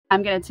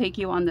I'm going to take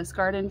you on this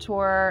garden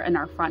tour in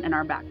our front and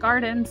our back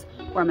gardens,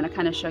 where I'm going to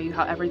kind of show you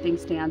how everything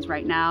stands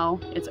right now.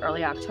 It's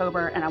early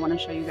October, and I want to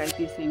show you guys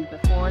these things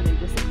before they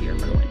disappear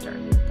for the winter.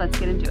 Let's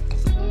get into it.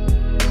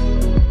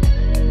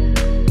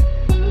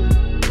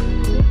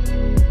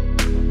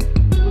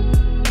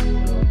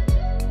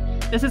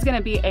 This is going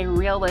to be a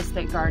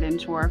realistic garden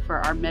tour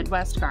for our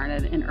Midwest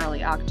garden in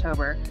early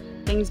October.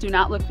 Things do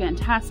not look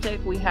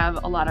fantastic. We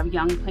have a lot of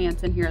young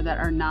plants in here that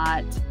are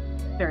not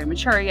very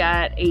mature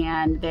yet,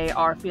 and they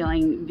are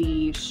feeling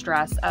the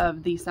stress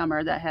of the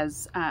summer that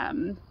has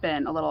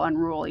been a little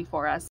unruly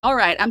for us. All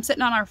right, I'm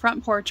sitting on our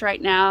front porch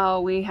right now.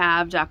 We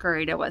have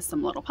decorated with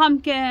some little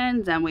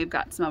pumpkins, and we've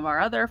got some of our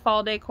other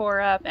fall decor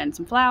up and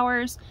some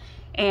flowers.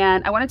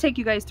 And I want to take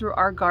you guys through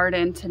our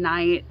garden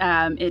tonight.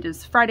 It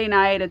is Friday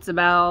night. It's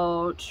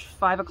about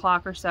 5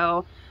 o'clock or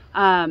so.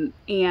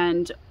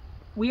 And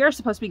we are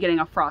supposed to be getting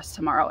a frost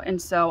tomorrow. And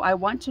so I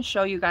want to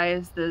show you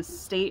guys the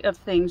state of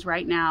things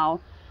right now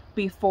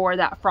before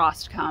that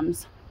frost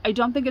comes. I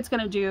don't think it's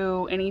going to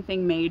do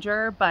anything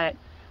major, but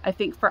I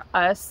think for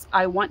us,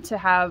 I want to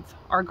have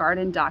our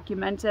garden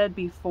documented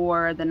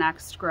before the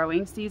next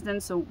growing season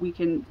so we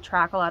can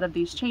track a lot of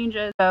these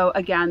changes. So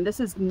again, this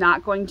is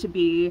not going to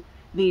be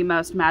the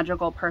most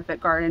magical,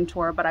 perfect garden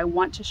tour, but I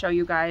want to show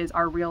you guys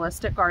our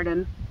realistic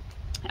garden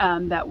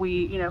that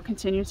we,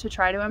 continue to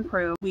try to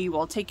improve. We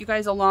will take you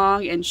guys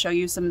along and show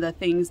you some of the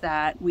things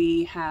that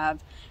we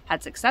have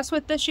had success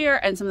with this year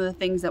and some of the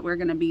things that we're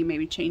going to be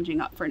maybe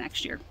changing up for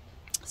next year.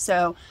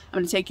 So I'm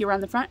going to take you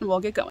around the front and we'll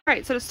get going. All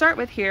right, so to start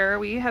with here,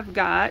 we have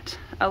got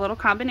a little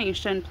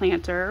combination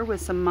planter with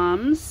some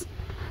mums.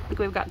 I think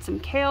we've got some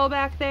kale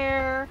back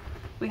there.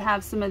 We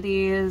have some of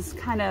these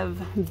kind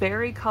of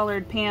berry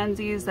colored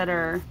pansies that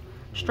are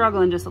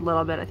struggling just a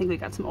little bit. I think we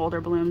got some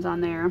older blooms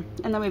on there.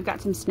 And then we've got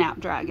some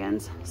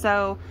snapdragons.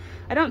 So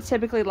I don't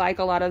typically like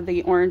a lot of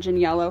the orange and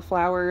yellow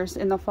flowers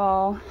in the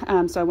fall.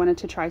 So I wanted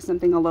to try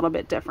something a little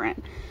bit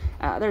different.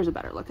 There's a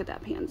better look at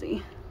that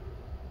pansy.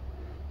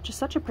 Just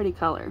such a pretty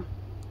color.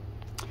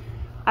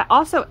 I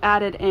also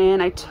added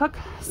in, I took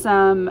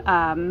some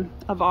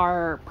of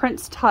our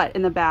Prince Tut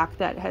in the back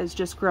that has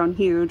just grown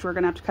huge. We're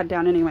gonna have to cut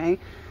down anyway.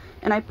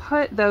 And I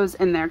put those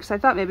in there because I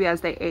thought maybe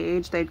as they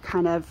age, they'd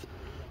kind of,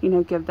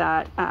 give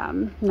that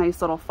nice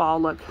little fall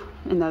look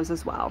in those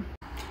as well.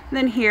 And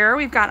then here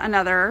we've got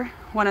another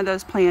one of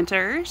those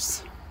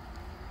planters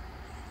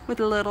with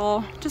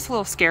just a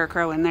little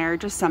scarecrow in there,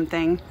 just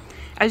something.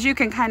 As you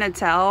can kind of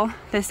tell,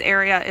 this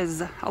area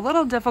is a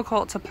little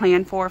difficult to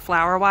plan for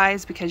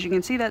flower-wise because you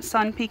can see that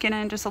sun peeking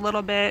in just a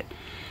little bit.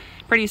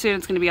 Pretty soon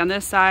it's going to be on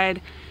this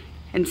side,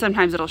 and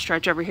sometimes it'll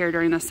stretch over here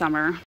during the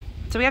summer.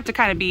 So we have to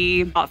kind of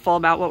be thoughtful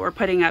about what we're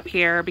putting up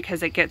here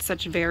because it gets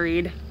such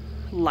varied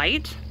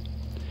light.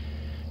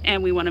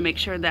 And we want to make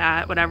sure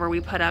that whatever we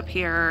put up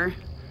here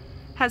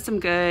has some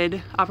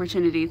good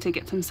opportunity to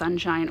get some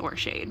sunshine or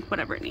shade,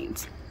 whatever it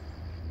needs.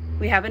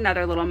 We have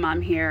another little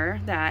mum here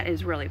that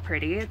is really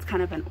pretty. It's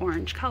kind of an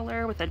orange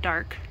color with a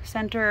dark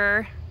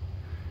center.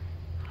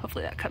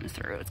 Hopefully that comes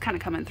through. It's kind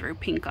of coming through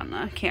pink on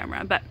the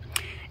camera. But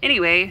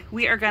anyway,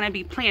 we are going to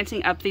be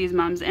planting up these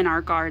mums in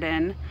our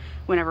garden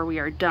whenever we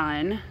are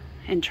done,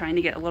 and trying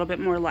to get a little bit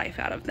more life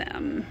out of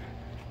them.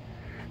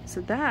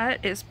 So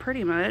that is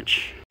pretty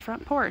much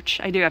front porch.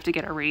 I do have to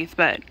get a wreath,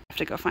 but I have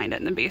to go find it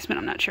in the basement.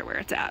 I'm not sure where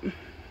it's at.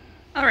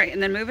 All right,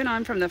 and then moving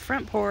on from the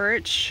front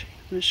porch,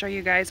 I'm gonna show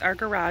you guys our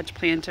garage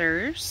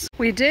planters.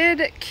 We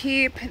did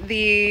keep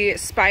the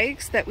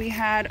spikes that we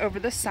had over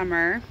the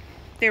summer.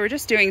 They were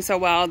just doing so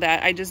well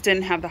that I just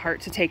didn't have the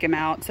heart to take them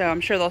out, so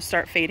I'm sure they'll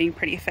start fading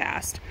pretty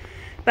fast.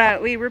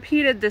 But we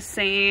repeated the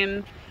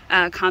same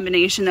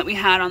combination that we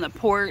had on the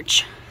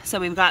porch. So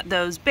we've got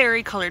those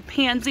berry colored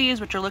pansies,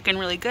 which are looking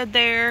really good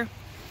there.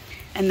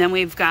 And then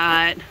we've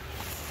got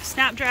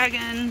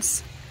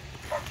snapdragons,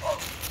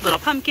 little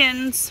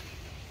pumpkins.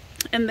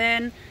 And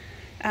then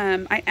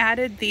I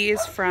added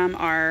these from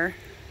our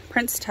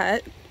Prince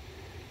Tut.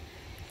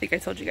 I think I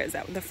told you guys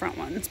that with the front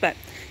ones. But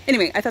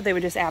anyway, I thought they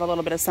would just add a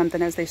little bit of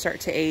something as they start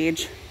to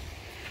age.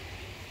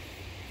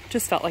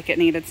 Just felt like it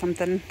needed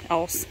something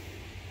else.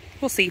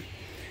 We'll see.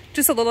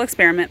 Just a little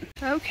experiment.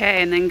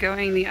 Okay, and then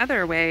going the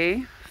other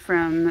way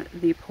from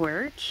the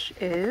porch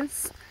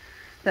is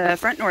the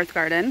front north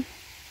garden.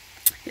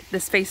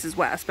 This faces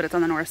west, but it's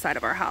on the north side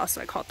of our house,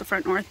 so I call it the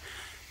front north.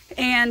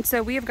 And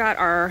so we have got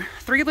our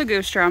 3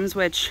 ligustrums,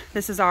 which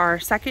this is our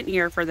second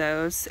year for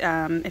those.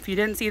 If you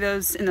didn't see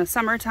those in the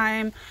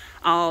summertime,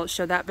 I'll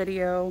show that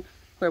video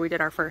where we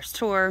did our first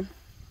tour,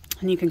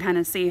 and you can kind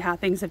of see how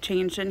things have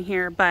changed in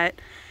here. But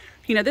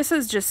this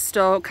is just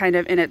still kind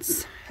of in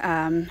its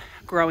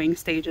growing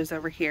stages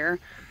over here.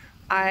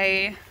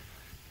 I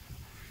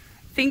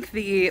think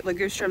the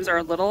ligustrums are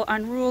a little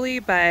unruly,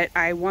 but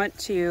I want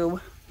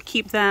to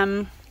keep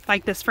them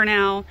like this for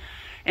now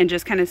and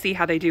just kind of see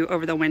how they do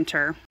over the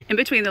winter. In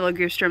between the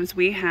ligustrums,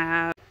 we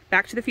have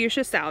back to the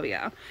fuchsia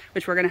salvia,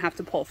 which we're going to have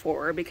to pull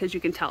forward because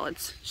you can tell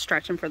it's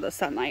stretching for the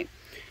sunlight.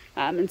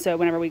 And so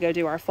whenever we go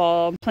do our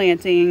fall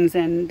plantings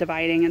and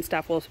dividing and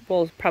stuff,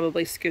 we'll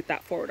probably scoot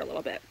that forward a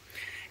little bit.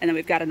 And then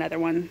we've got another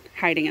one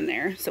hiding in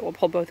there. So we'll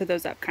pull both of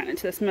those up kind of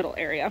to this middle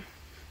area.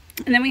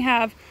 And then we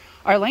have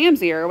our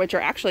lamb's ear, which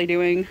are actually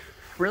doing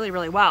really,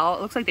 really well.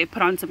 It looks like they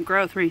put on some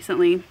growth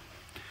recently.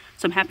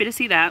 So I'm happy to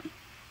see that.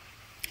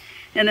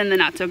 And then the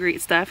not so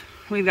great stuff.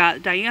 We've got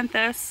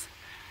dianthus,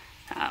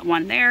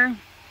 one there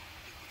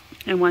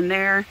and one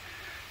there.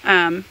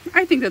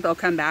 I think that they'll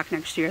come back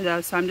next year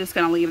though, so I'm just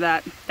gonna leave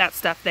that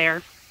stuff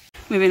there.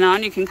 Moving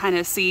on, you can kind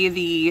of see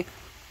the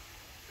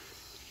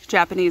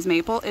Japanese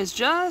maple is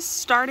just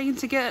starting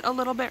to get a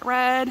little bit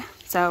red.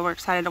 So we're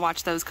excited to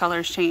watch those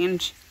colors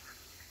change.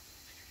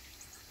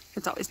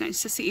 It's always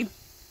nice to see.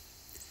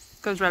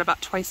 It goes red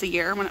about twice a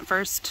year when it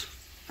first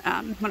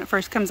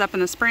comes up in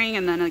the spring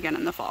and then again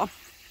in the fall.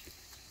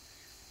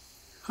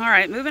 All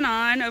right, moving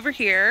on over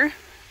here.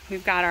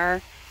 We've got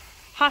our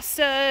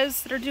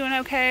hostas that are doing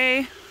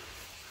okay.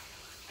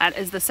 That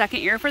is the second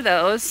year for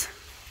those.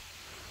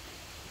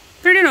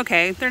 They're doing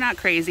okay. They're not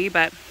crazy,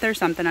 but there's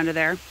something under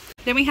there.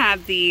 Then we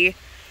have the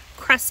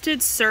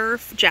crested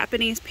surf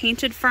Japanese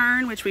painted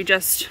fern, which we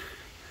just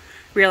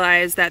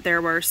realized that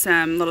there were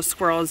some little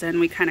squirrels and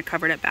we kind of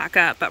covered it back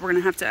up, but we're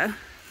gonna have to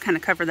kind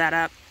of cover that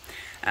up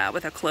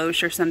with a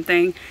cloche or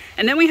something.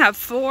 And then we have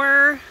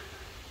 4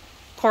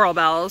 coral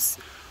bells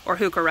or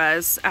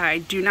heucheras. I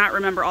do not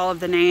remember all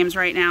of the names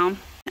right now,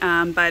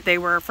 but they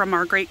were from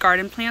our Great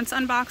Garden Plants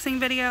unboxing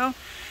video.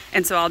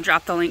 And so I'll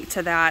drop the link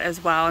to that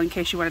as well in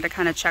case you wanted to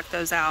kind of check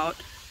those out.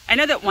 I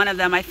know that one of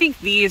them, I think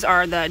these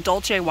are the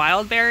Dolce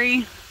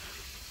Wildberry,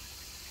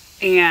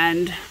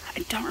 and I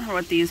don't remember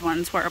what these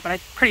ones were, but I'm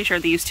pretty sure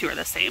these two are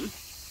the same.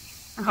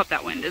 I hope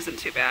that wind isn't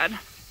too bad.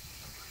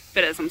 If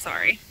it is, I'm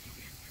sorry.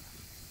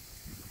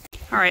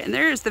 All right, and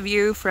there's the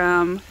view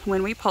from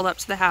when we pull up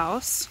to the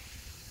house.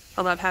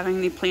 I love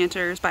having the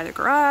planters by the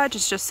garage.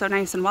 It's just so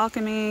nice and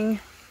welcoming.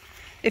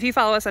 If you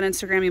follow us on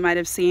Instagram, you might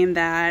have seen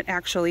that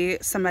actually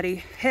somebody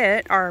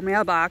hit our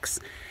mailbox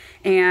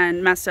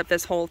and messed up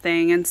this whole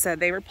thing, and so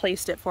they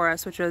replaced it for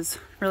us, which was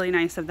really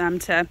nice of them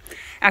to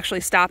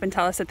actually stop and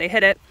tell us that they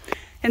hit it.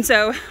 And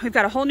so we've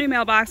got a whole new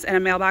mailbox and a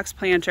mailbox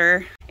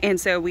planter, and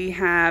so we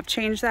have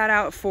changed that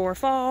out for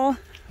fall.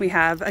 We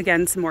have,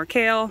 again, some more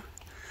kale,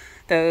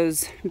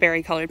 those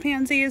berry colored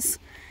pansies,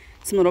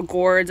 some little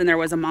gourds, and there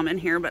was a mum in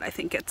here, but I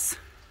think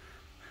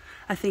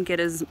it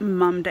is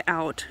mummed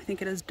out. I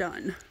think it is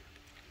done.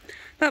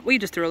 But we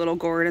just threw a little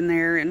gourd in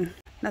there, and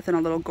nothing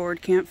a little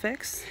gourd can't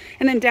fix.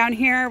 And then down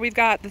here, we've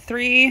got the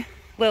 3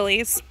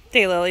 lilies,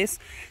 daylilies.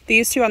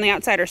 These 2 on the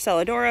outside are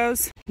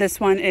celadoros. This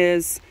one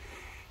is,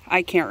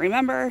 I can't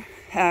remember,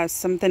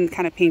 something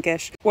kind of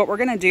pinkish. What we're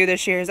gonna do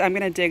this year is I'm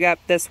gonna dig up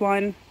this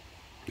one,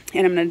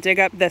 and I'm gonna dig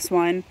up this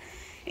one,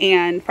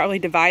 and probably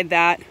divide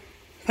that,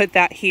 put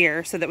that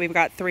here so that we've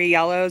got 3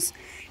 yellows.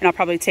 And I'll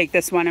probably take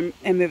this one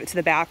and move it to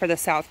the back or the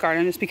south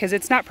garden just because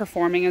it's not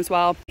performing as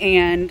well.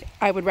 And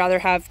I would rather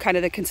have kind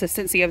of the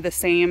consistency of the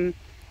same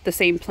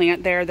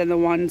plant there than the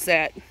ones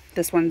that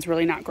this one's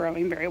really not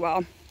growing very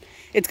well.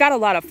 It's got a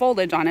lot of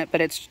foliage on it, but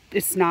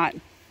it's not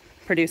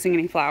producing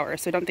any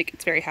flowers, so I don't think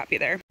it's very happy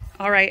there.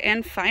 All right,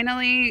 and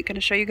finally, going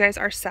to show you guys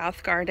our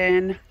south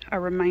garden. A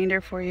reminder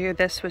for you,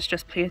 this was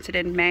just planted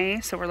in May,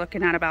 so we're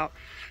looking at about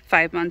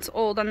 5 months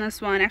old on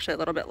this one, actually a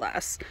little bit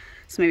less.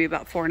 So maybe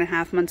about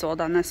 4.5 months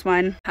old on this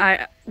one.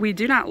 We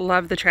do not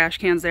love the trash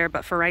cans there,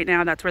 but for right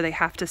now, that's where they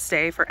have to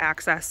stay for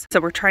access. So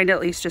we're trying to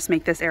at least just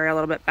make this area a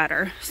little bit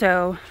better.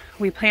 So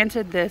we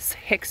planted this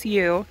Hicks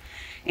yew,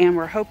 and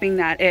we're hoping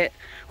that it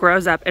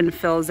grows up and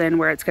fills in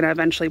where it's gonna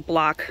eventually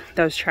block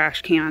those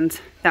trash cans.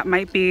 That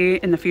might be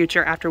in the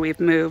future after we've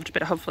moved,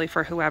 but hopefully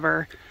for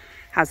whoever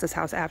has this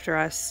house after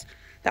us,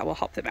 that will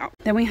help them out.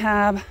 Then we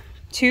have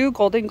 2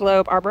 Golden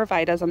Globe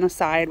arborvitaes on the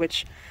side,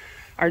 which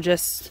are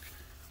just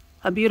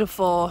a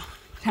beautiful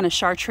kind of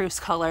chartreuse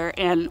color,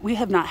 and we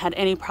have not had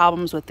any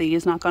problems with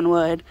these, knock on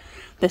wood,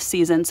 this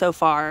season so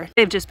far.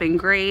 They've just been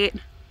great,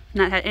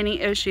 not had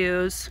any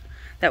issues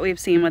that we've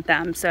seen with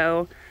them,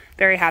 so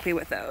very happy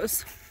with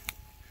those.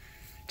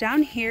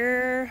 Down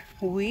here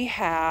we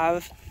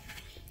have,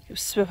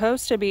 it's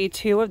supposed to be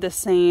 2 of the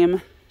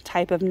same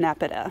type of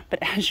Nepeta, but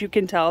as you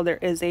can tell, there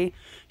is a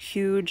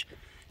huge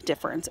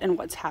difference in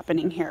what's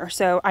happening here.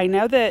 So I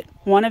know that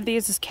one of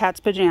these is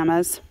cat's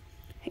pajamas,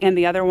 and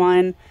the other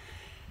one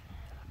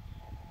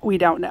we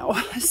don't know.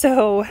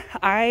 So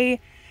I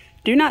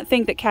do not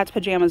think that cat's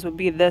pajamas would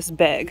be this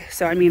big.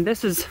 So I mean,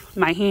 this is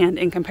my hand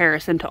in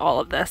comparison to all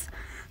of this.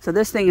 So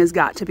this thing has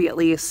got to be at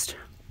least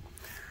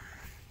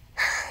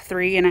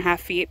 3.5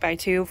 feet by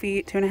 2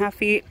 feet, 2.5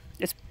 feet.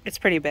 It's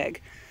pretty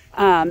big.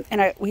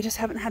 And we just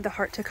haven't had the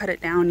heart to cut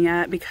it down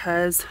yet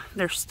because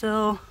there's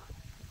still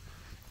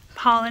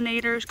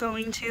pollinators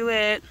going to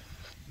it.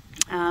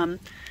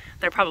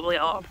 They're probably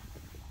all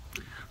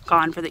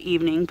gone for the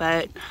evening,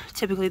 but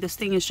typically this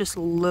thing is just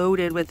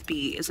loaded with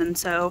bees, and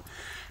so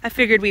I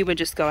figured we would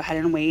just go ahead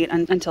and wait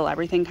until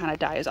everything kind of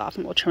dies off,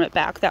 and we'll trim it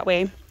back. That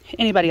way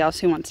anybody else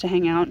who wants to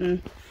hang out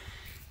and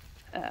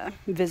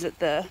visit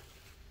the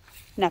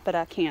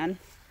Nepeta can.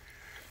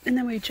 And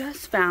then we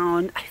just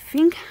found, I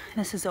think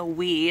this is a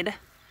weed,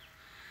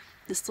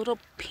 this little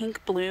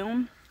pink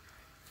bloom.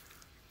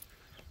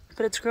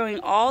 but it's growing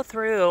all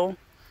through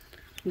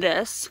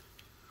this.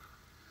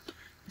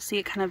 You see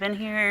it kind of in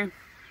here.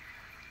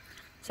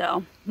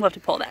 So we'll have to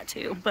pull that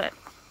too, but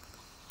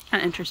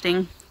kind of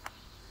interesting.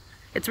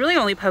 It's really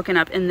only poking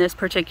up in this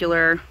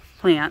particular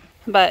plant,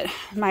 but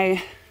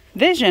my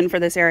vision for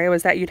this area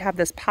was that you'd have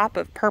this pop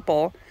of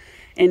purple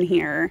in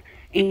here,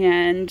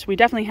 and we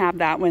definitely have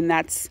that when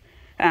that's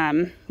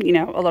you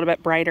know, a little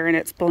bit brighter in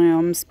its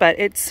blooms, but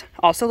it's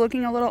also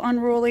looking a little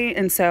unruly,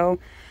 and so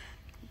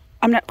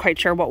I'm not quite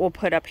sure what we'll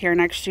put up here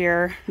next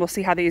year. We'll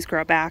see how these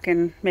grow back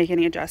and make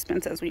any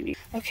adjustments as we need.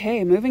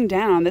 Okay, moving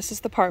down, this is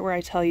the part where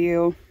I tell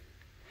you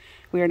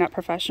we are not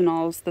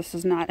professionals. This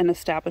is not an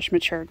established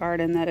mature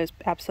garden that is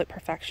absolute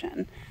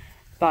perfection,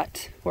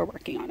 but we're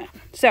working on it.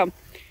 So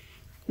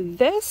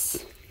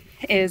this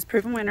is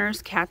Proven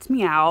Winners Cat's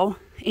Meow,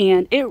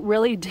 and it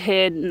really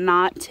did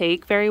not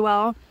take very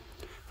well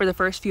for the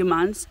first few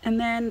months, and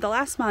then the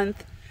last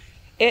month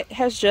it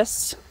has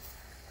just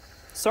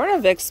sort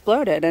of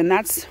exploded, and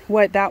that's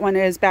what that one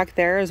is back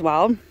there as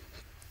well.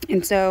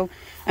 And so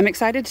I'm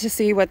excited to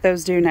see what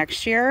those do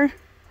next year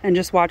and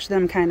just watch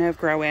them kind of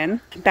grow in.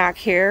 Back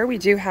here we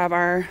do have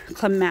our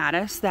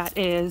clematis that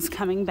is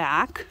coming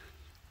back.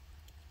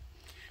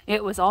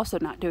 It was also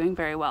not doing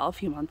very well a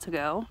few months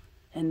ago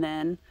and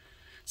then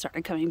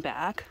started coming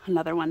back.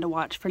 Another one to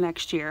watch for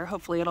next year.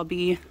 Hopefully it'll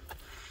be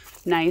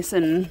nice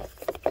and,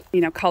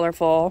 you know,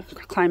 colorful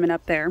climbing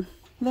up there.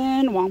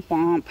 Then womp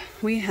womp,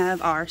 we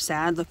have our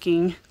sad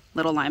looking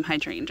little lime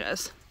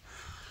hydrangeas,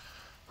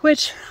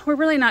 which we're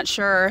really not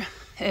sure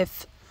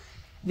if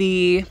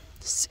the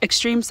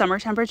extreme summer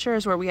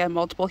temperatures where we had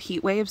multiple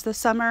heat waves this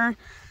summer,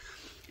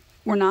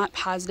 we're not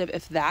positive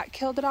if that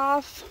killed it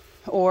off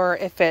or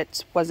if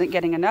it wasn't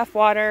getting enough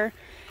water,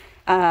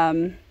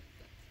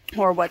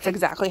 or what's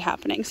exactly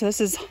happening. So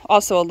this is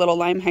also a little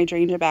lime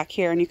hydrangea back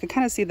here, and you can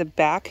kind of see the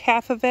back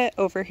half of it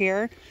over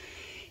here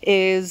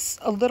is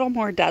a little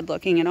more dead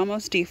looking and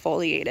almost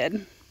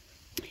defoliated.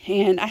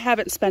 And I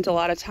haven't spent a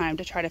lot of time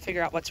to try to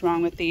figure out what's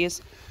wrong with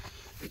these,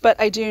 but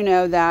I do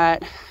know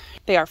that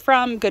they are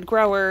from good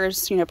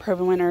growers. You know,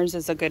 Proven Winners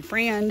is a good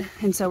brand,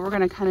 and so we're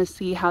going to kind of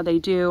see how they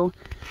do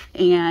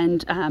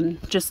and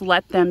just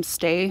let them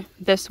stay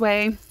this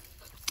way.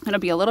 It'll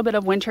be a little bit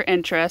of winter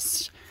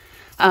interest,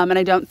 and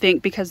I don't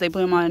think because they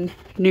bloom on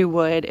new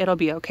wood, it'll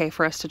be okay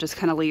for us to just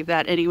kind of leave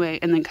that anyway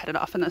and then cut it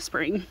off in the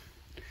spring.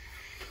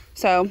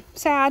 So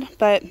sad,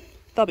 but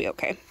they'll be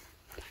okay.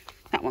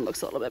 That one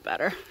looks a little bit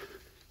better,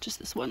 just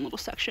this one little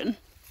section.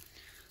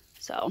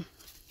 So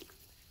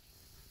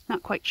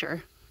not quite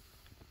sure.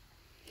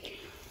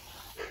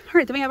 All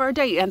right, then we have our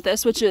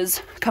dianthus, which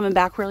is coming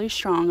back really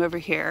strong over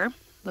here.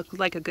 Looks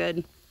like a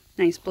good,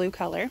 nice blue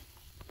color.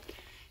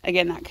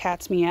 Again, that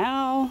Cat's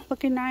Meow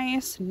looking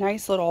nice.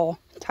 Nice little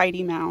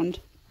tidy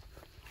mound.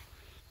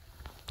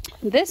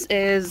 This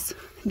is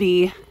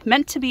the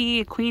meant to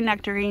be Queen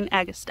Nectarine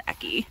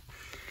Agastache.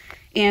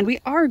 And we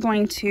are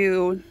going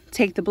to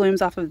take the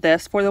blooms off of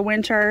this for the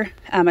winter.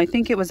 I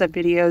think it was a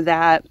video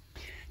that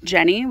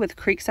Jenny with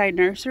Creekside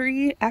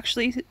Nursery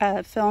actually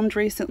filmed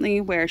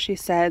recently where she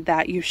said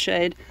that you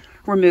should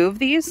remove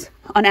these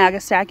on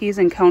Agastaches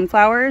and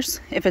coneflowers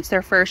if it's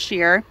their first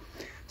year,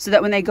 so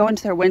that when they go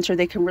into their winter,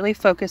 they can really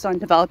focus on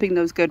developing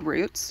those good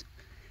roots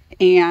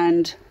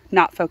and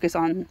not focus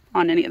on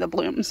any of the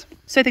blooms.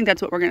 So I think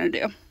that's what we're going to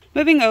do.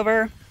 Moving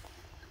over,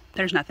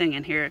 there's nothing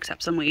in here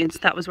except some weeds.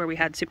 That was where we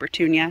had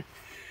Supertunia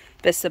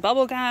Vista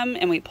bubblegum,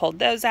 and we pulled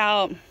those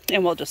out,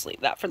 and we'll just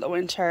leave that for the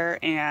winter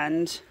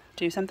and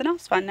do something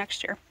else fun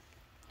next year.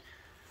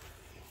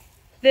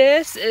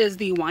 This is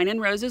the Wine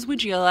and Roses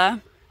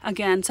Weigela.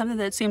 Again, something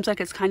that seems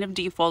like it's kind of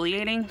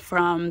defoliating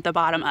from the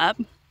bottom up.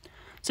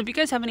 So if you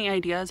guys have any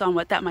ideas on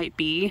what that might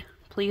be,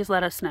 please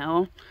let us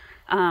know.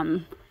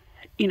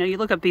 You know, you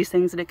look up these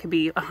things and it could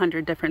be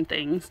 100 different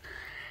things.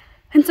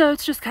 And so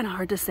it's just kind of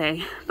hard to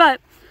say.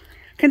 But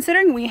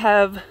considering we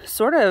have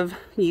sort of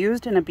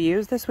used and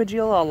abused this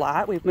Weigela a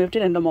lot, we've moved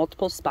it into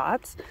multiple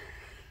spots,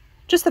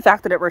 just the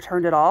fact that it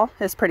returned at all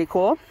is pretty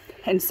cool.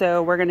 And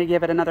so we're going to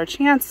give it another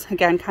chance.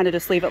 Again, kind of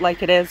just leave it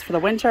like it is for the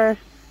winter.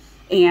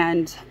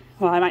 And,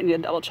 well, I might need to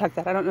double check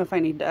that. I don't know if I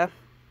need to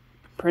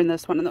prune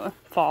this one in the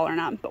fall or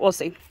not, but we'll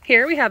see.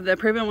 Here we have the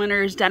Proven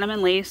Winners Denim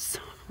and Lace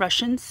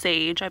Russian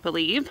Sage, I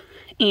believe.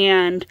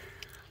 And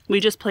we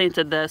just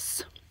planted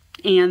this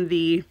and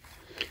the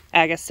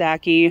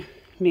Agastache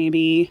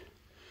maybe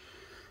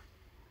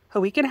a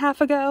week and a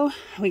half ago.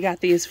 We got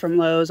these from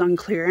Lowe's on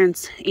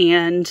clearance,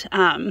 and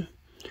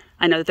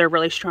I know that they're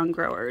really strong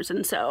growers,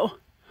 and so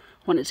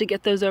wanted to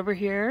get those over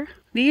here.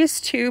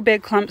 These two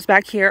big clumps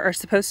back here are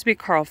supposed to be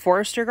Carl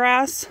Forester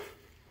grass,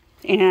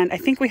 and I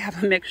think we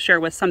have a mixture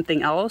with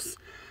something else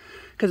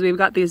because we've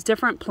got these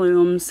different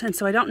plumes, and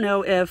so I don't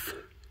know if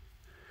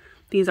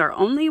these are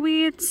only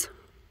weeds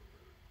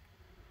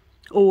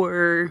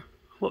or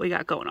what we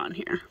got going on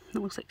here. It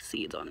looks like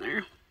seeds on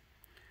there.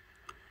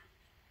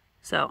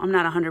 So I'm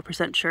not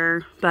 100%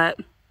 sure, but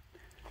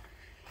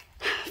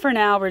for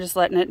now we're just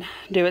letting it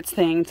do its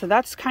thing. So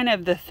that's kind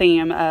of the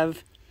theme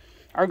of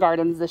our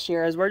gardens this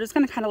year is we're just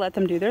going to kind of let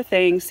them do their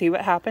thing, see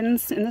what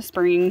happens in the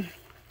spring.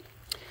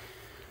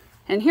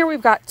 And here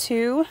we've got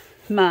 2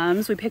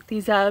 mums. We picked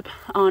these up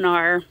on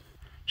our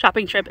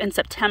shopping trip in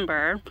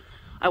September.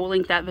 I will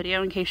link that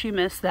video in case you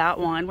missed that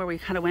one where we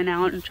kind of went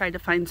out and tried to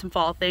find some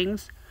fall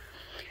things.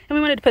 And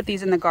we wanted to put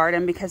these in the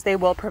garden because they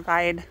will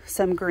provide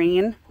some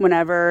green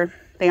whenever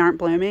they aren't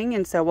blooming.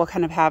 And so we'll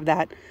kind of have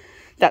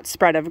that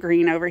spread of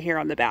green over here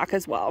on the back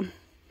as well.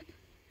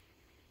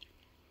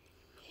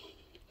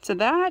 So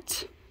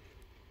that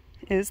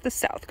is the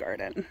south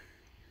garden.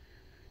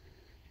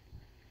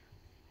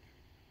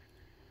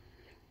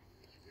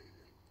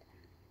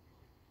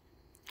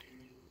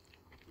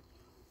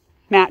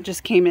 Matt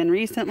just came in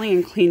recently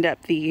and cleaned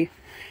up the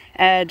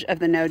edge of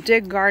the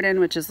no-dig garden,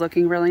 which is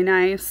looking really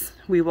nice.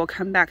 We will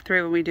come back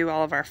through when we do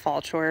all of our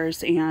fall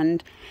chores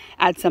and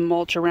add some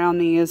mulch around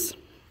these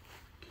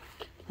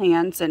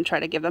plants and try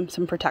to give them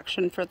some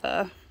protection for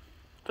the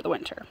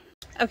winter.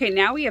 Okay,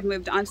 now we have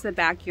moved on to the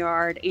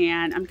backyard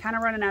and I'm kind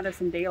of running out of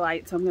some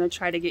daylight, so I'm going to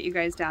try to get you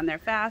guys down there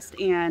fast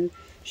and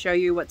show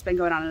you what's been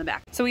going on in the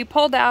back. So we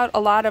pulled out a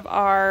lot of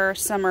our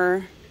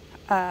summer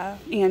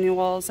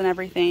annuals and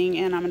everything,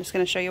 and I'm just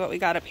going to show you what we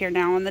got up here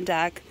now on the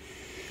deck.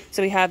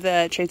 So we have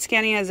the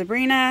Tradescania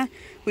Zebrina.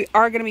 We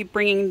are going to be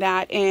bringing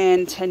that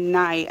in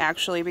tonight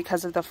actually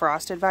because of the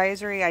frost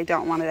advisory. I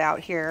don't want it out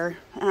here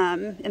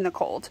in the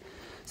cold.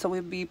 So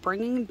we'll be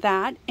bringing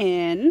that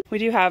in. We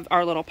do have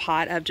our little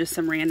pot of just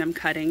some random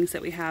cuttings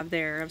that we have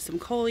there of some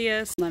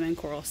coleus, lemon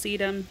coral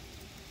sedum,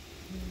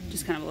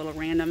 just kind of a little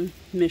random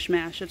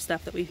mishmash of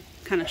stuff that we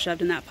kind of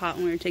shoved in that pot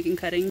when we were taking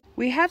cuttings.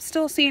 We have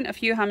still seen a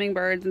few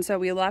hummingbirds, and so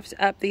we left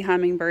up the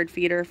hummingbird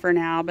feeder for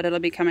now, but it'll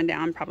be coming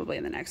down probably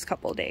in the next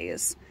couple of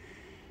days.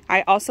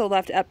 I also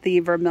left up the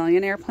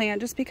vermilion air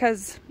plant just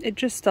because it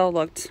just still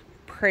looked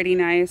pretty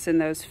nice in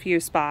those few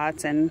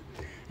spots, and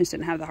I just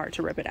didn't have the heart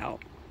to rip it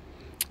out.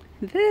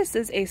 This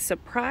is a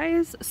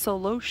surprise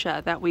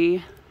celosia that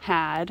we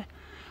had.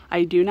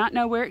 I do not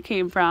know where it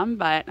came from,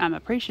 but I'm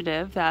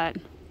appreciative that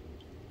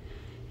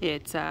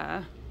it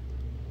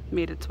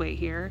made its way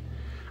here.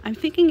 I'm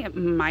thinking it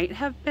might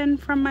have been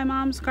from my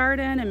mom's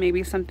garden and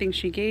maybe something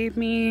she gave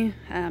me.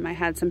 I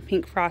had some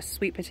pink frost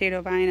sweet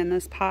potato vine in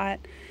this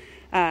pot,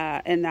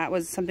 and that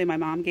was something my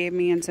mom gave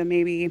me, and so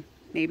maybe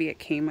it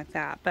came with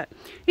that. But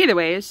either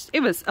way,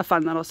 it was a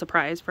fun little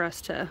surprise for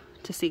us to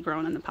see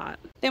growing in the pot.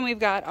 Then we've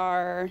got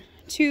our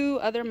 2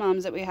 other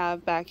mums that we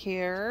have back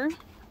here.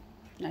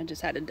 I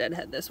just had to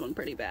deadhead this one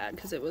pretty bad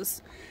because it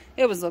was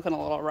looking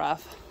a little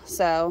rough.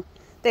 So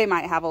they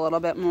might have a little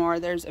bit more.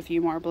 There's a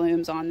few more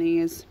blooms on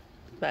these,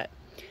 but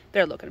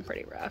they're looking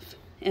pretty rough.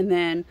 And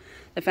then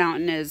the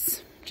fountain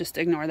is, just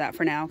ignore that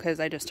for now because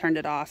I just turned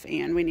it off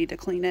and we need to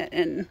clean it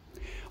and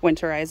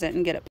winterize it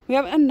and get it. We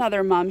have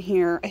another mum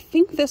here. I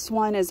think this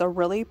one is a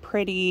really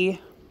pretty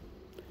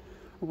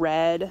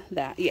red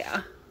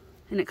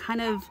and it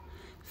kind of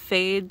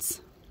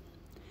fades.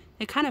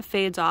 It kind of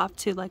fades off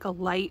to like a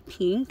light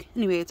pink.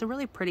 Anyway, it's a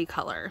really pretty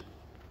color.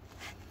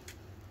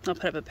 I'll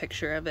put up a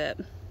picture of it.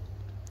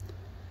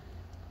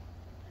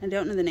 I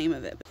don't know the name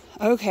of it.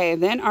 Okay,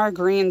 then our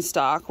green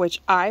stalk,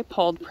 which I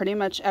pulled pretty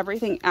much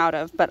everything out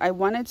of, but I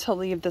wanted to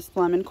leave this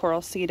lemon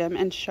coral sedum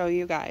and show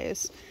you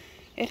guys.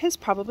 It has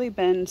probably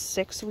been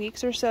 6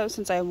 weeks or so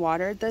since I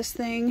watered this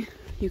thing.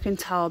 You can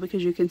tell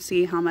because you can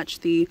see how much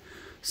the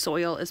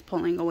soil is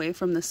pulling away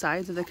from the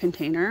sides of the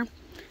container.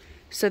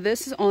 So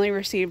this has only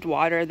received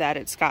water that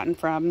it's gotten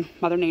from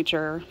Mother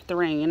Nature, the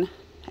rain,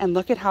 and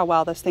look at how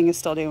well this thing is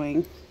still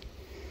doing.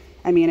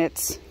 I mean,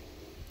 it's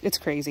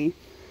crazy.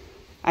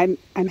 I'm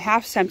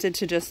half tempted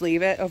to just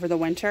leave it over the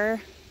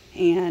winter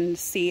and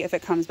see if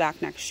it comes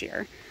back next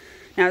year.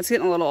 Now it's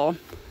getting a little,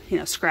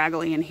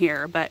 scraggly in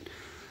here, but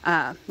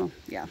well,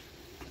 yeah.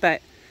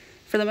 But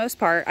for the most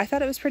part, I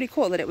thought it was pretty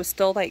cool that it was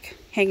still like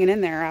hanging in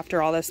there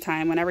after all this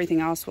time when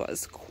everything else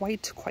was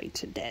quite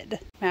dead.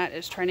 Matt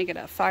is trying to get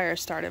a fire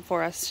started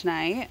for us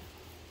tonight.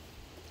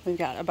 We've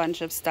got a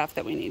bunch of stuff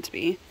that we need to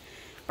be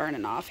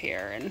burning off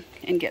here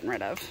and getting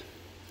rid of.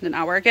 Is it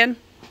not working?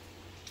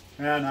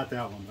 Yeah, not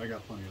that one. I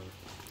got plenty of it.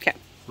 Okay.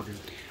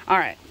 All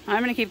right,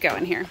 I'm gonna keep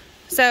going here.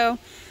 So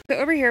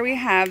over here we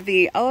have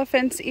the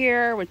elephant's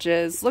ear, which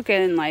is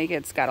looking like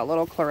it's got a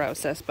little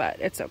chlorosis, but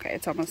it's okay.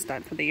 It's almost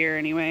done for the year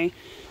anyway.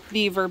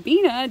 The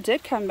verbena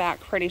did come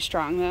back pretty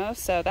strong though,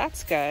 so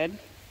that's good.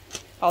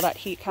 All that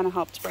heat kind of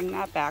helped bring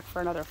that back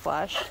for another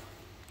flush.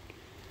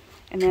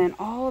 And then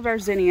all of our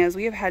zinnias,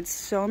 we have had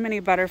so many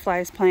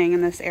butterflies playing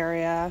in this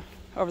area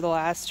over the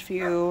last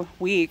few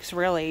weeks,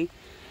 really.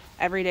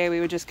 Every day we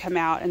would just come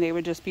out and they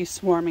would just be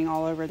swarming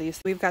all over these.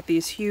 We've got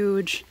these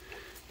huge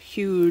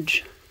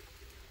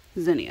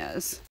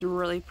zinnias.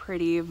 Really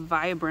pretty,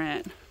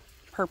 vibrant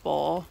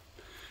purple,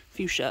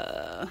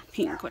 fuchsia,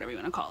 pink, whatever you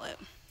want to call it.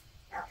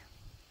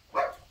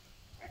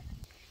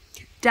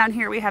 Down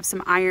here we have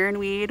some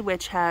ironweed,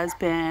 which has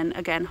been,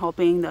 again,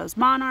 helping those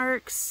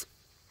monarchs.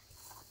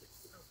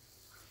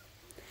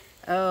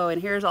 Oh,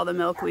 and here's all the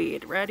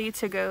milkweed ready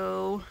to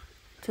go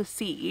to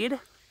seed.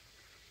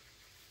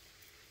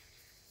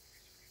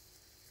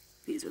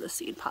 These are the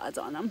seed pods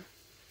on them.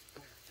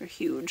 They're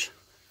huge.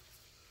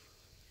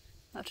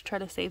 I'll have to try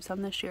to save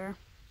some this year.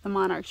 The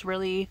monarchs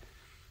really,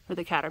 or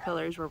the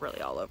caterpillars were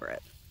really all over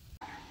it.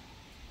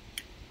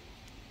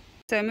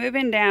 So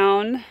moving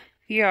down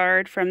the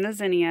yard from the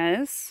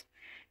zinnias,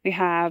 we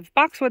have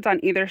boxwoods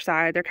on either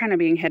side. They're kind of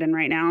being hidden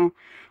right now.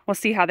 We'll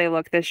see how they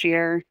look this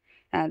year.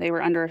 They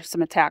were under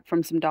some attack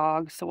from some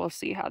dogs, so we'll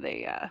see how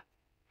they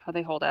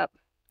hold up.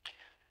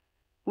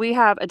 We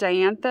have a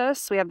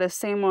dianthus. We have the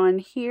same one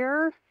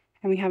here,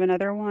 and we have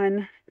another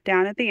one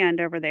down at the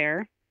end over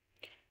there.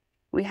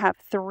 We have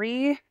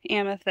 3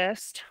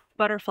 amethyst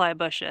butterfly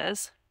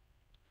bushes.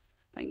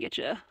 If I can get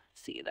you to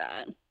see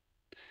that.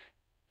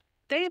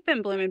 They've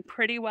been blooming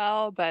pretty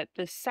well, but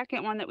the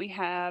second one that we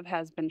have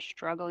has been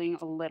struggling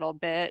a little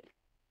bit.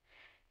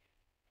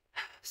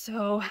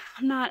 So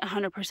I'm not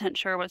 100%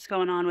 sure what's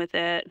going on with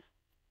it.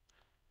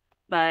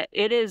 But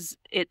it is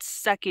its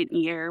second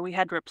year. We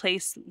had to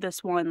replace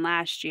this one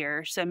last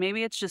year, so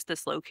maybe it's just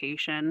this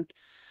location.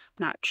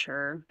 I'm not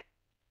sure.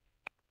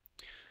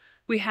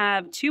 We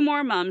have 2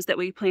 more mums that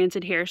we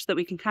planted here so that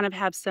we can kind of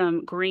have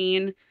some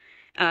green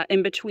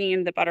in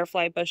between the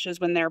butterfly bushes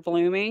when they're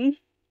blooming.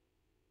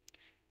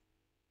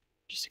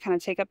 Just to kind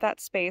of take up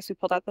that space. We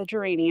pulled out the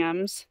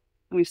geraniums,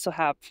 and we still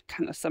have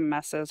kind of some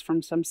messes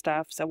from some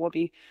stuff, so we'll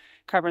be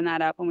covering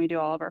that up when we do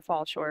all of our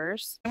fall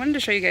chores. I wanted to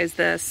show you guys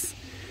this.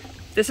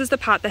 This is the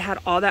pot that had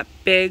all that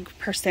big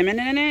persimmon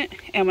in it,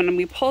 and when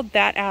we pulled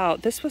that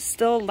out, this was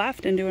still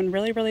left and doing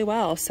really, really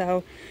well.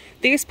 So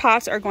these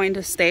pots are going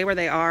to stay where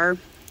they are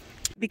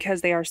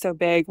because they are so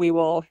big. We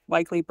will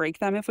likely break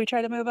them if we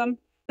try to move them.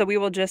 So we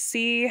will just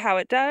see how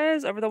it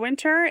does over the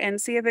winter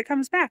and see if it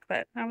comes back.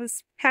 But I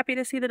was happy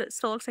to see that it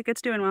still looks like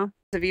it's doing well.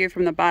 The view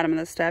from the bottom of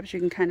the steps, you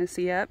can kind of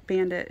see up.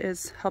 Bandit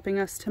is helping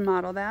us to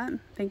model that.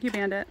 Thank you,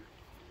 Bandit.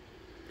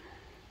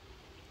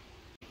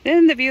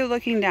 Then the view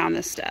looking down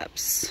the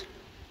steps.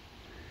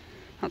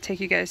 I'll take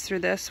you guys through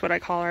this, what I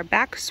call our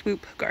back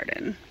swoop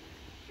garden.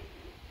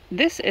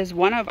 This is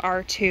one of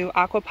our 2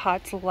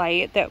 Aquapots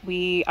Light that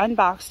we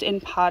unboxed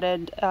and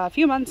potted a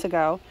few months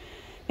ago,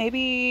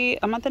 maybe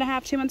a month and a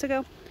half, 2 months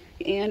ago,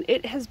 and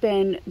it has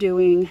been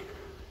doing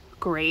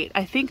great.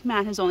 I think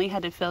Matt has only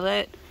had to fill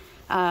it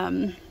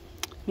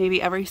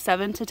maybe every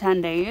 7 to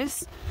 10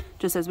 days,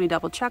 just as we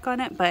double check on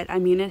it, but I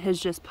mean, it has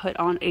just put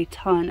on a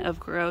ton of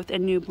growth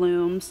and new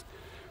blooms,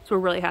 so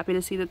we're really happy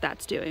to see that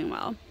that's doing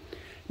well.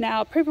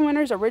 Now, Proven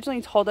Winners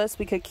originally told us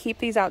we could keep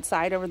these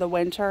outside over the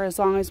winter as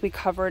long as we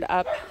covered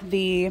up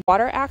the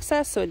water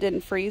access so it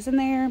didn't freeze in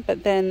there.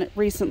 But then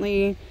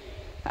recently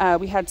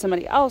we had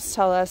somebody else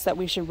tell us that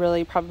we should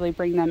really probably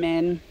bring them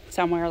in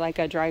somewhere like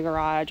a dry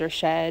garage or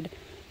shed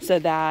so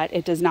that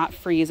it does not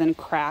freeze and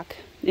crack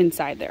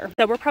inside there.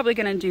 So we're probably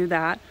going to do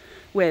that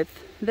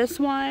with this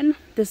one.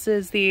 This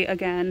is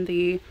again,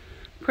 the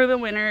Proven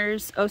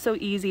Winners Oh So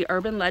Easy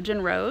Urban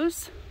Legend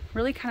Rose.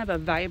 Really kind of a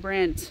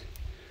vibrant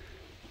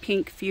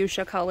pink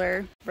fuchsia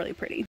color, really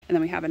pretty. And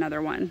then we have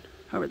another one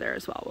over there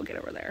as well. We'll get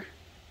over there.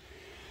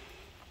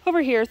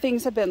 Over here,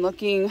 things have been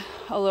looking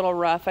a little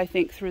rough, I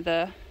think, through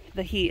the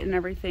heat and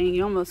everything.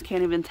 You almost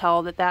can't even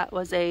tell that that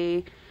was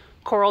a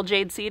coral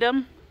jade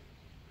sedum.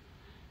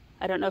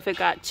 I don't know if it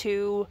got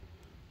too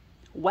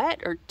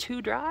wet or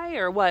too dry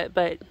or what,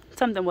 but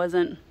something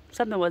wasn't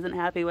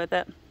happy with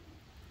it.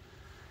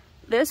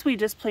 This, we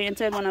just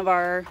planted one of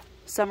our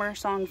Summer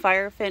Song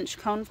Firefinch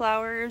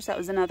coneflowers. That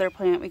was another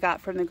plant we got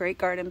from the Great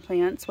Garden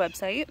Plants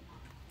website.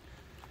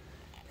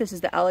 This is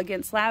the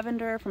Elegance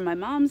Lavender from my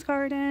mom's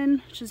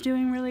garden, which is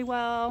doing really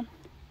well.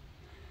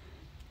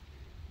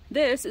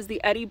 This is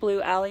the Eddie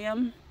Blue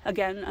Allium.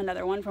 Again,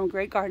 another one from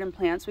Great Garden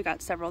Plants. We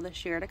got several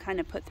this year to kind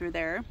of put through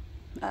there,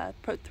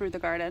 put through the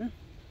garden.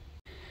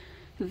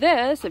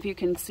 This, if you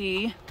can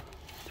see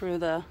through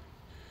the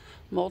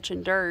mulch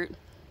and dirt,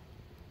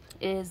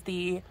 is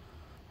the,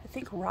 I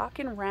think,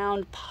 Rockin'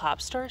 Round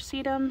Popstar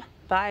Sedum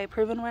by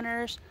Proven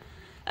Winners.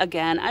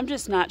 Again, I'm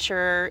just not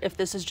sure if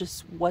this is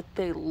just what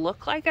they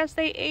look like as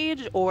they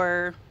age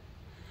or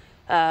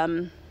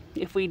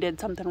if we did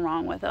something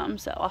wrong with them.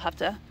 So I'll have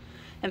to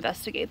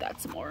investigate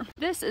that some more.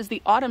 This is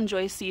the Autumn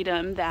Joy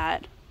Sedum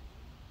that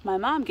my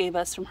mom gave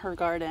us from her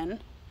garden.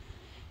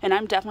 And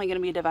I'm definitely going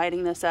to be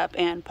dividing this up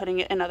and putting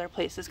it in other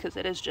places because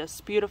it is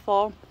just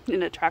beautiful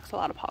and it attracts a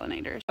lot of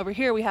pollinators. Over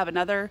here we have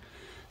another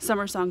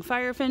Summer Song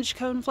Firefinch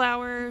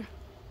coneflower,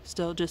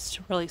 still just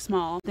really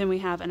small. Then we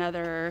have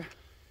another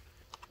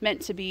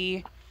meant to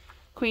be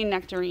Queen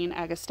Nectarine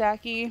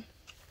Agastaki.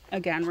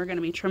 Again, we're going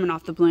to be trimming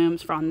off the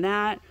blooms from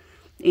that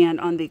and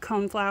on the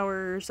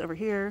coneflowers over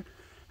here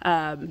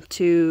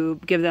to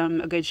give them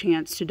a good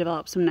chance to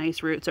develop some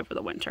nice roots over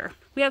the winter.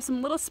 We have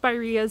some little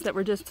spireas that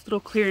were just little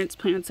clearance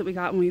plants that we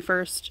got when we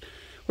first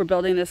were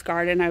building this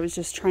garden. I was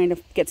just trying to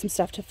get some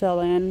stuff to fill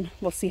in.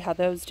 We'll see how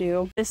those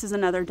do. This is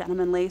another Denim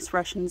and Lace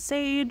Russian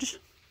Sage.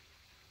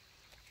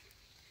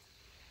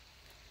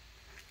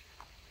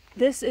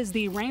 This is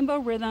the Rainbow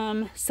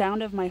Rhythm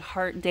Sound of My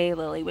Heart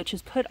Daylily, which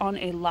has put on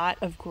a lot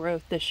of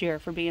growth this year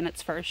for being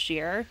its first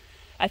year.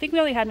 I think we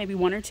only had maybe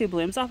 1 or 2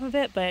 blooms off of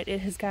it, but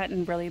it has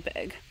gotten really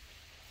big.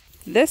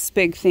 This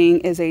big thing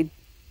is a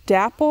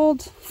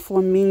dappled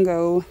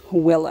flamingo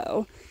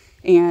willow,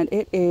 and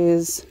it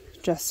is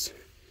just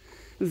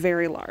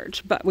very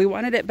large, but we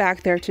wanted it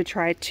back there to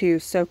try to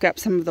soak up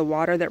some of the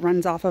water that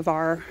runs off of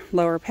our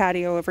lower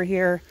patio over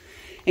here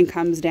and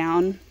comes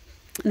down.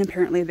 And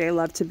apparently they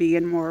love to be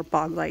in more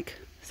bog-like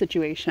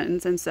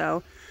situations, and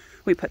so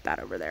we put that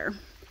over there.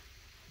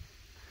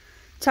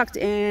 Tucked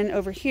in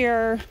over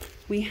here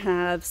we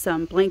have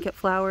some blanket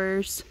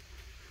flowers.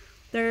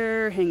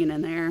 They're hanging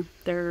in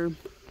there.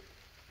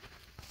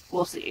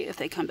 We'll see if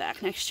they come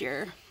back next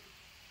year.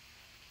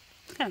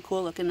 It's kind of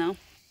cool looking though.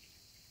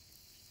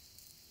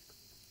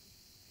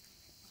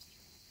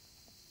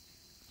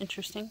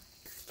 Interesting.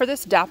 For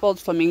this dappled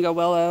flamingo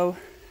willow,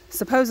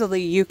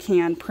 supposedly you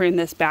can prune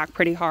this back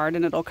pretty hard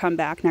and it'll come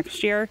back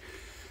next year.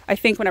 I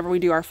think whenever we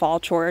do our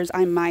fall chores,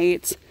 I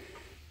might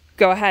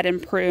go ahead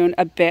and prune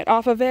a bit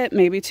off of it,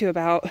 maybe to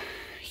about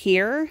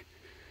here,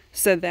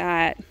 so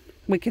that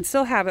we can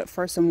still have it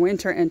for some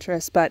winter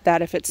interest, but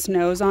that if it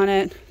snows on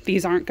it,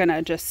 these aren't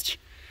gonna just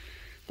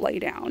lay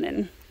down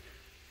and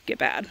get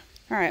bad.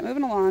 All right,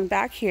 moving along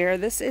back here,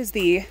 this is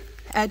the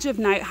edge of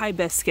night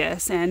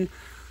hibiscus, and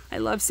I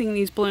love seeing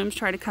these blooms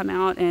try to come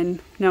out, and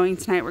knowing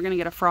tonight we're gonna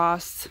get a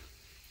frost,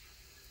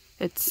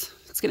 it's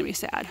gonna be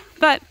sad,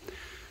 but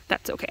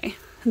that's okay.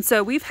 And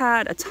so we've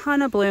had a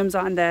ton of blooms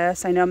on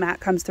this. I know Matt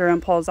comes through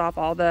and pulls off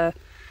all the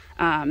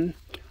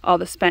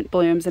spent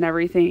blooms and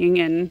everything,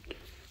 and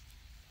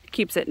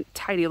keeps it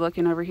tidy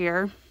looking over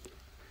here.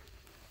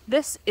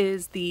 This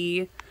is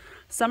the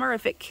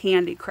Summerific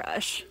Candy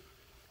Crush.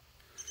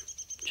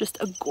 Just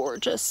a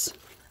gorgeous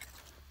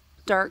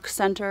dark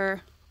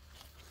center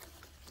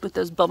with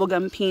those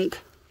bubblegum pink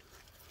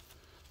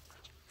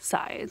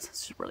sides.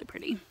 It's just really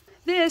pretty.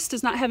 This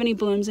does not have any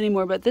blooms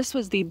anymore, but this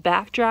was the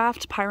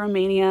Backdraft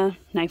Pyromania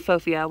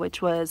Nyphophia,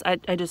 which was, I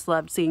just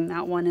loved seeing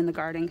that one in the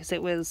garden because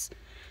it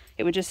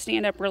would just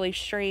stand up really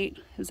straight.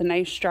 It was a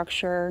nice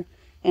structure,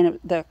 and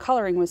the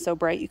coloring was so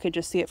bright you could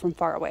just see it from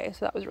far away,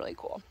 so that was really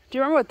cool. Do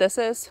you remember what this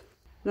is?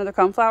 Another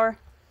coneflower?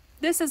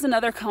 This is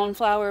another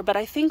coneflower, but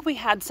I think we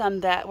had some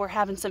that were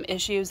having some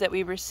issues that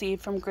we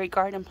received from Great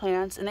Garden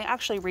Plants, and they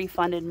actually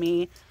refunded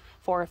me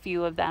for a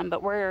few of them,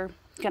 but we're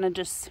gonna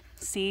just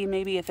see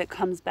maybe if it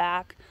comes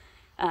back.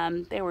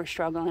 They were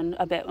struggling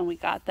a bit when we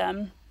got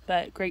them,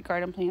 but Great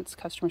Garden Plants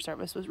customer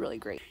service was really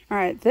great. All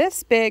right,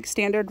 this big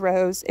standard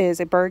rose is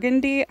a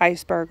burgundy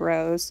iceberg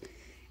rose,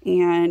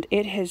 and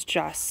it has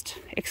just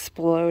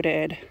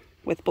exploded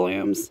with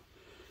blooms.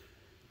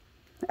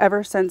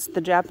 Ever since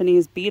the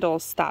Japanese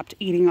beetles stopped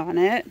eating on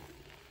it,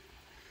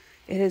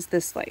 it is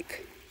this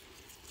like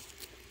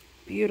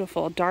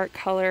beautiful dark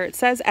color. It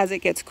says as it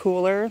gets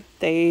cooler,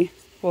 they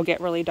will get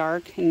really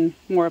dark and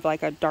more of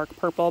like a dark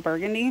purple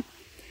burgundy.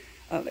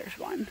 Oh, there's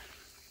one.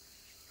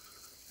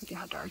 Look at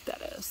how dark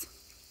that is.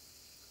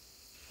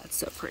 That's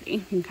so pretty.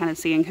 You can kind of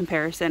see in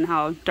comparison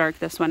how dark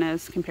this one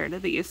is compared to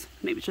these.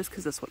 Maybe it's just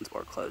because this one's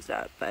more closed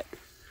up, but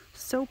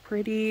so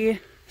pretty,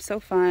 so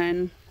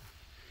fun.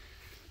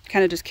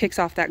 Kind of just kicks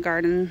off that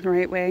garden the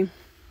right way.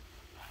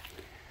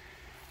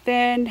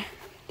 Then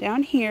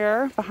down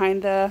here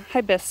behind the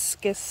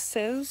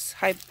hibiscuses,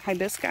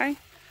 hibisci.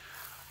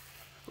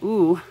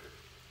 Ooh,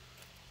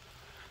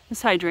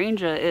 this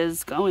hydrangea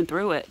is going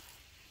through it.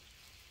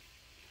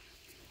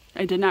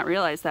 I did not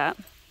realize that.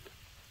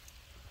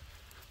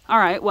 All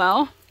right,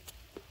 well,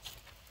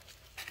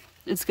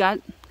 it's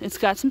got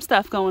some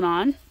stuff going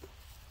on,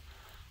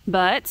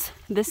 but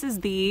this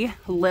is the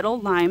Little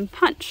Lime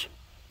Punch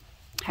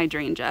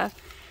hydrangea,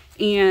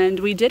 and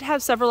we did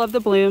have several of the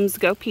blooms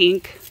go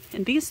pink,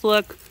 and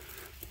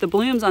the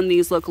blooms on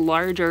these look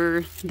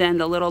larger than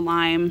the Little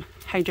Lime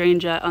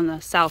hydrangea on the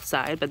south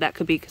side, but that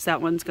could be because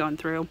that one's going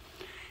through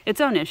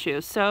its own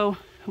issues. So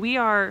we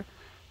are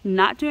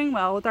not doing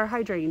well with our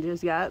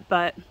hydrangeas yet,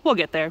 but we'll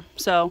get there.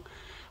 So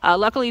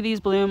luckily these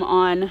bloom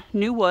on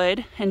new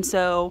wood, and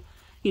so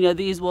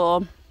these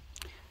will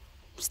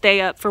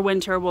stay up for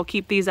winter. We'll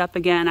keep these up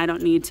again. I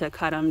don't need to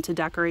cut them to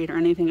decorate or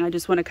anything. I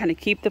just want to kind of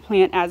keep the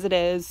plant as it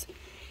is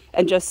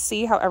and just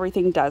see how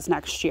everything does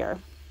next year.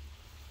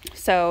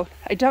 So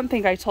I don't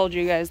think I told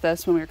you guys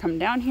this when we were coming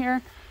down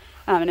here,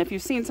 and if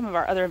you've seen some of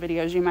our other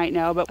videos you might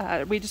know,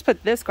 but we just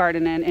put this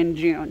garden in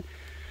June.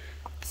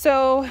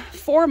 So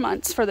 4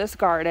 months for this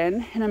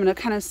garden, and I'm going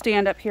to kind of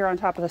stand up here on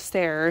top of the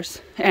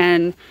stairs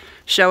and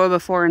show a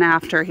before and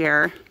after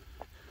here,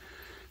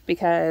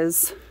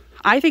 because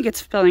I think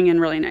it's filling in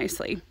really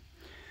nicely.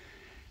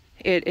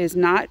 It is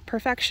not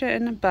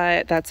perfection,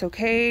 but that's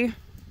okay.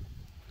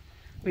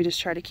 We just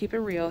try to keep it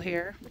real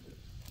here.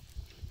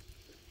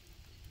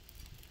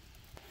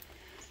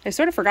 I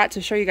sort of forgot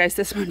to show you guys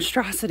this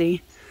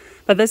monstrosity,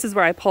 but this is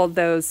where I pulled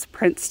those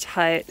Prince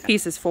Hut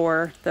pieces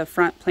for the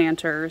front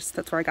planters.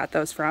 That's where I got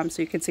those from,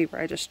 so you can see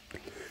where I just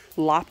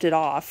lopped it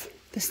off.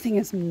 This thing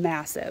is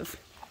massive.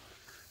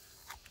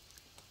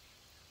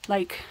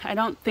 Like, I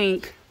don't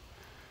think...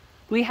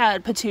 We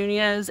had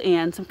petunias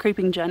and some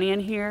creeping Jenny in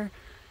here,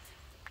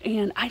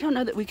 and I don't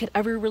know that we could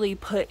ever really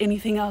put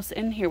anything else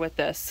in here with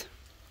this.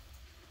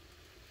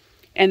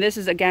 And this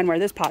is again where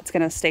this pot's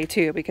gonna stay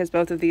too, because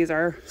both of these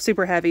are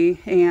super heavy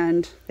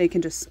and they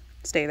can just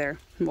stay there.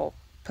 And we'll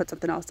put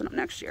something else in them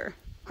next year.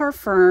 Our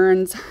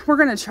ferns, we're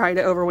gonna try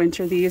to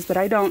overwinter these, but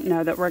I don't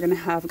know that we're gonna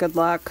have good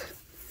luck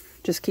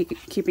just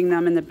keeping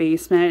them in the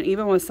basement,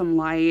 even with some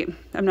light.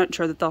 I'm not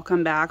sure that they'll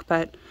come back,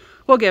 but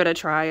we'll give it a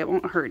try. It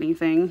won't hurt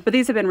anything. But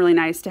these have been really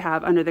nice to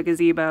have under the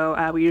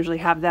gazebo. We usually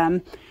have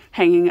them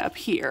hanging up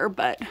here,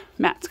 but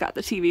Matt's got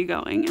the TV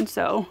going, and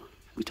so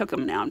we took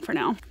them down for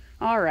now.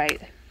 All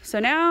right, so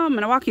now I'm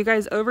gonna walk you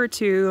guys over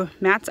to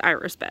Matt's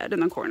iris bed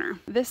in the corner.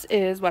 This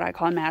is what I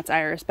call Matt's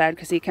iris bed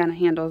because he kind of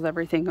handles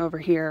everything over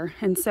here.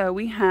 And so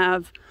we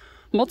have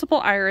multiple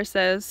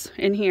irises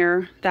in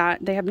here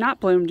that they have not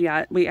bloomed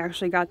yet. We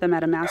actually got them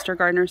at a master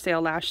gardener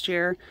sale last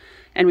year,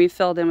 and we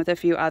filled in with a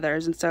few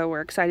others. And so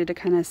we're excited to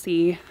kind of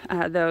see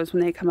those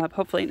when they come up,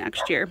 hopefully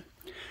next year.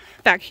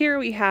 Back here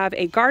we have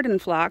a garden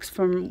phlox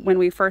from when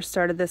we first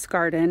started this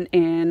garden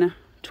in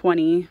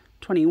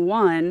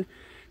 2021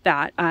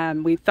 that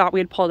we thought we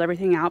had pulled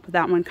everything out, but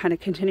that one kind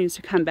of continues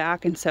to come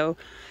back. And so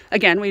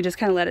again, we just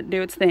kind of let it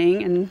do its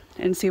thing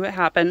and see what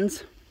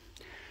happens.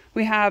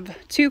 We have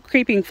 2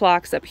 creeping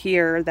phlox up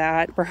here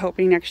that we're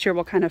hoping next year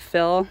will kind of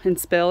fill and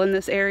spill in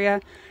this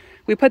area.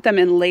 We put them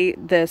in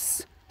late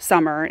this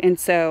summer, and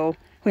so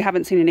we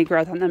haven't seen any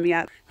growth on them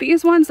yet.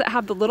 These ones that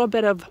have the little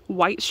bit of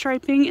white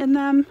striping in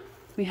them,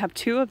 we have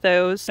 2 of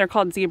those. They're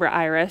called zebra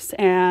iris,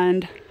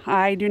 and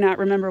I do not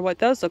remember what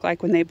those look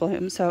like when they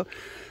bloom. So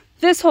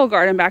this whole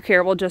garden back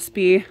here will just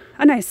be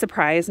a nice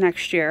surprise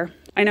next year.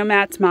 I know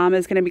Matt's mom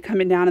is going to be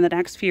coming down in the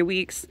next few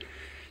weeks.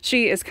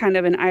 She is kind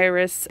of an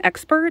iris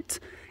expert,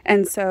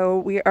 and so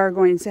we are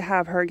going to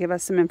have her give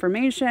us some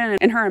information,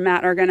 and her and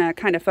Matt are going to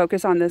kind of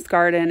focus on this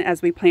garden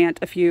as we plant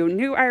a few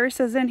new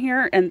irises in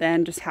here, and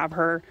then just have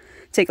her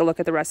take a look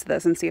at the rest of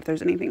this and see if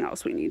there's anything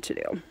else we need to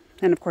do.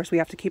 And of course we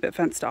have to keep it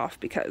fenced off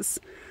because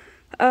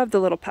of the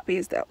little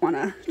puppies that want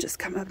to just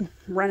come up and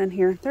run in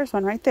here. There's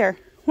one right there.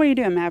 What are you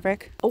doing,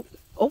 Maverick? Oh,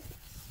 oh,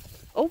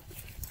 oh,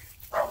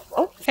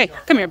 oh. Hey,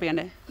 come here,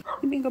 Bandit.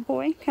 You being a good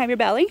boy? Can I have your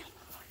belly?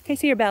 Can I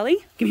see your belly?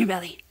 Give me your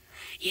belly.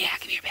 Yeah,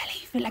 give me your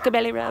belly. You like a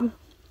belly rub?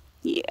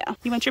 Yeah.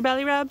 You want your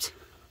belly rubbed?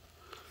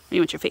 Or you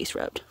want your face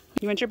rubbed?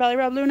 You want your belly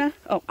rub, Luna?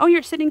 Oh, oh,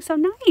 you're sitting so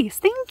nice.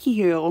 Thank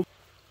you.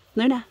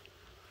 Luna,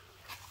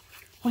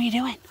 what are you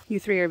doing? You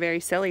 3 are very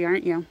silly,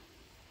 aren't you?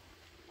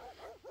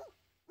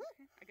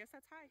 I guess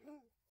that's hi.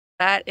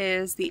 That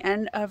is the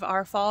end of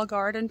our fall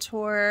garden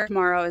tour.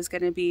 Tomorrow is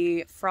going to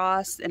be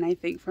frost, and I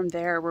think from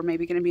there we're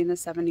maybe going to be in the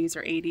 70s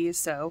or 80s.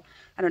 So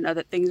I don't know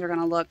that things are going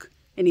to look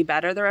any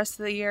better the rest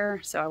of the year,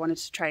 so I wanted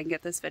to try and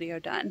get this video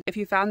done. If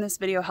you found this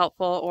video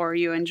helpful or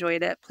you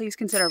enjoyed it, please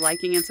consider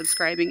liking and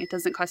subscribing. It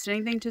doesn't cost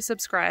anything to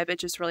subscribe. It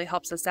just really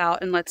helps us out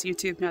and lets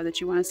YouTube know that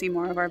you want to see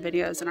more of our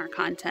videos and our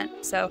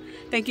content. So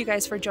thank you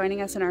guys for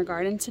joining us in our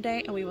garden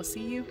today, and we will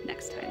see you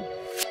next time.